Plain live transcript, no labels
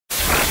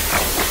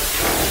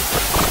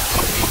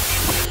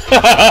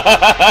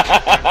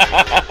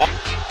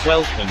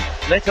Welcome.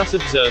 Let us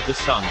observe the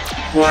sun.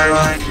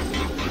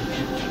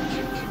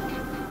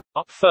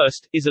 Up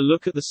first, is a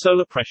look at the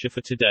solar pressure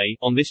for today,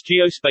 on this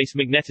Geospace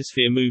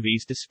Magnetosphere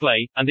Movies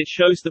display, and it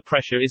shows the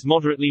pressure is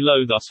moderately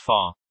low thus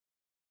far.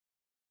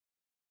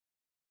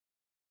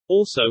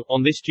 Also,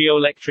 on this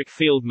geoelectric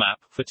field map,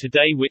 for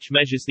today which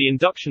measures the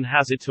induction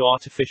hazard to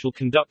artificial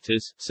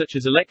conductors, such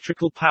as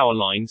electrical power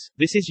lines,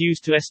 this is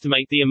used to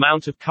estimate the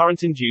amount of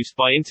current induced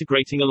by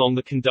integrating along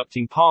the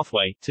conducting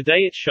pathway.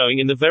 Today it's showing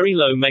in the very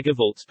low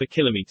megavolts per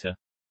kilometer.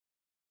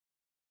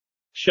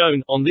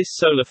 Shown, on this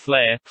solar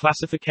flare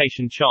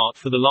classification chart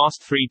for the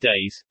last 3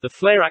 days, the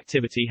flare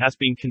activity has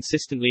been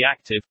consistently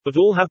active, but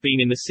all have been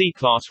in the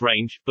C-class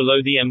range,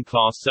 below the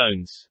M-class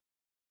zones.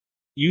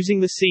 Using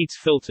the SEEDS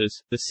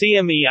filters, the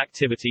CME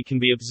activity can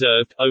be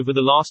observed, over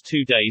the last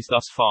 2 days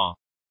thus far.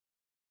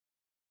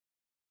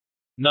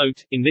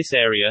 Note, in this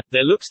area,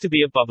 there looks to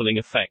be a bubbling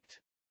effect.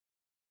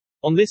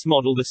 On this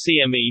model the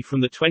CME from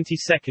the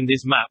 22nd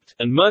is mapped,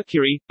 and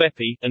Mercury,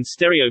 Bepi, and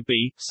Stereo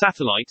B,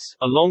 satellites,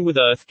 along with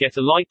Earth get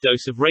a light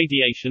dose of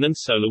radiation and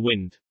solar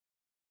wind.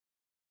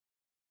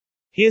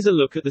 Here's a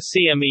look at the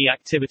CME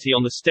activity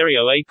on the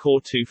Stereo A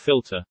Core 2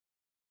 filter.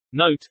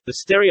 Note, the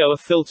Stereo A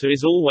filter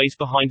is always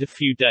behind a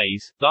few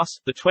days, thus,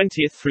 the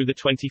 20th through the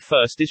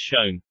 21st is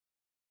shown.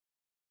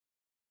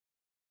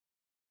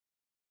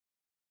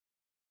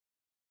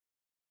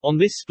 On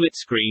this split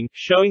screen,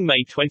 showing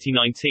May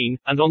 2019,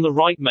 and on the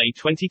right May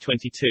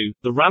 2022,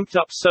 the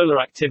ramped-up solar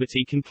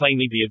activity can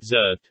plainly be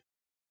observed.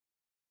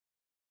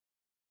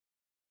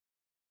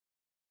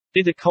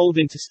 Did a cold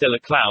interstellar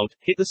cloud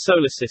hit the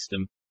solar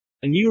system?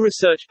 A new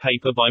research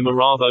paper by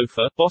Marav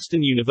Ofer,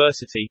 Boston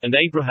University, and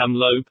Abraham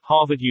Loeb,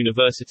 Harvard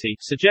University,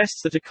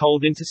 suggests that a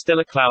cold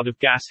interstellar cloud of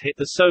gas hit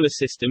the solar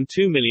system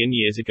 2 million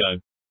years ago.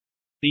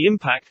 The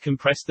impact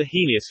compressed the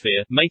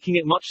heliosphere, making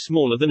it much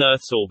smaller than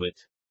Earth's orbit.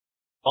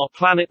 Our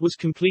planet was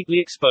completely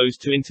exposed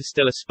to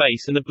interstellar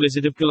space and a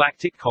blizzard of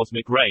galactic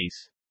cosmic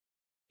rays.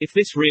 If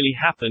this really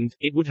happened,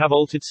 it would have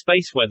altered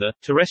space weather,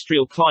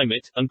 terrestrial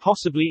climate, and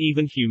possibly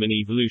even human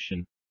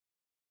evolution.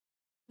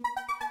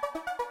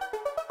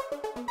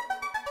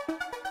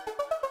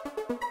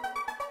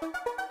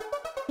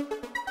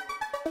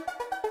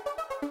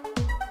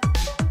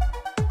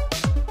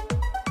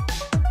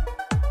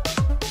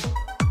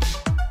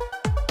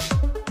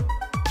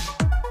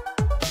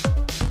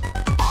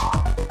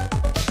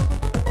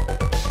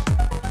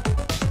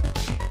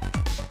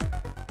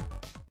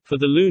 For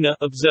the lunar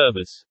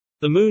observers,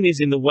 the Moon is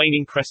in the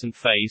waning crescent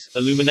phase,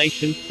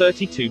 illumination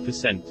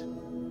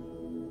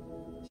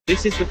 32%.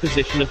 This is the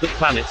position of the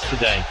planets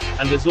today.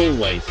 And as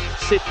always,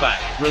 sit back,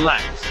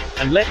 relax,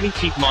 and let me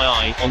keep my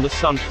eye on the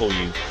Sun for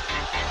you.